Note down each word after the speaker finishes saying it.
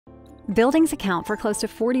Buildings account for close to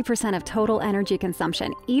 40% of total energy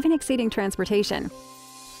consumption, even exceeding transportation.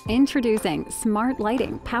 Introducing smart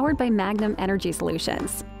lighting powered by Magnum Energy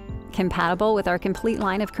Solutions. Compatible with our complete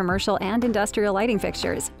line of commercial and industrial lighting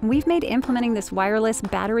fixtures, we've made implementing this wireless,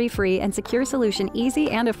 battery-free, and secure solution easy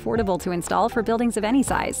and affordable to install for buildings of any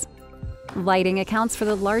size. Lighting accounts for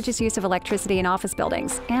the largest use of electricity in office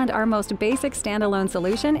buildings, and our most basic standalone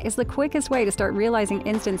solution is the quickest way to start realizing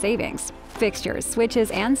instant savings. Fixtures, switches,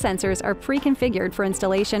 and sensors are pre-configured for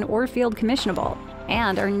installation or field commissionable,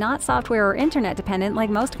 and are not software or internet dependent like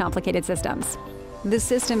most complicated systems. The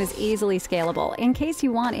system is easily scalable in case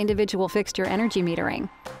you want individual fixture energy metering.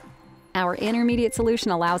 Our intermediate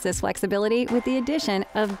solution allows this flexibility with the addition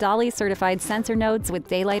of DALI certified sensor nodes with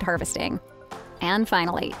daylight harvesting. And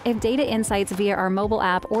finally, if data insights via our mobile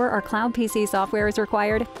app or our cloud PC software is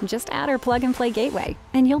required, just add our plug-and-play gateway,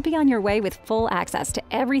 and you'll be on your way with full access to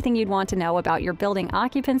everything you'd want to know about your building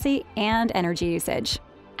occupancy and energy usage.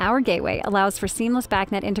 Our gateway allows for seamless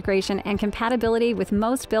BACnet integration and compatibility with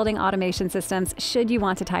most building automation systems should you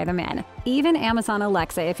want to tie them in, even Amazon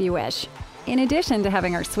Alexa if you wish. In addition to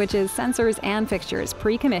having our switches, sensors, and fixtures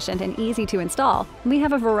pre-commissioned and easy to install, we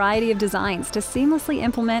have a variety of designs to seamlessly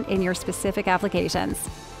implement in your specific applications.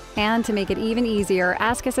 And to make it even easier,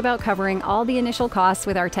 ask us about covering all the initial costs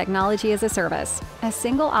with our technology as a service. A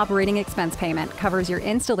single operating expense payment covers your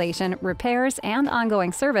installation, repairs, and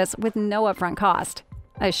ongoing service with no upfront cost.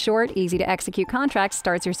 A short, easy-to-execute contract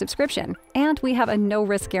starts your subscription, and we have a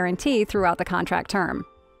no-risk guarantee throughout the contract term.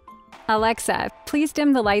 Alexa, please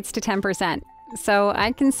dim the lights to 10%, so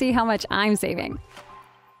I can see how much I'm saving.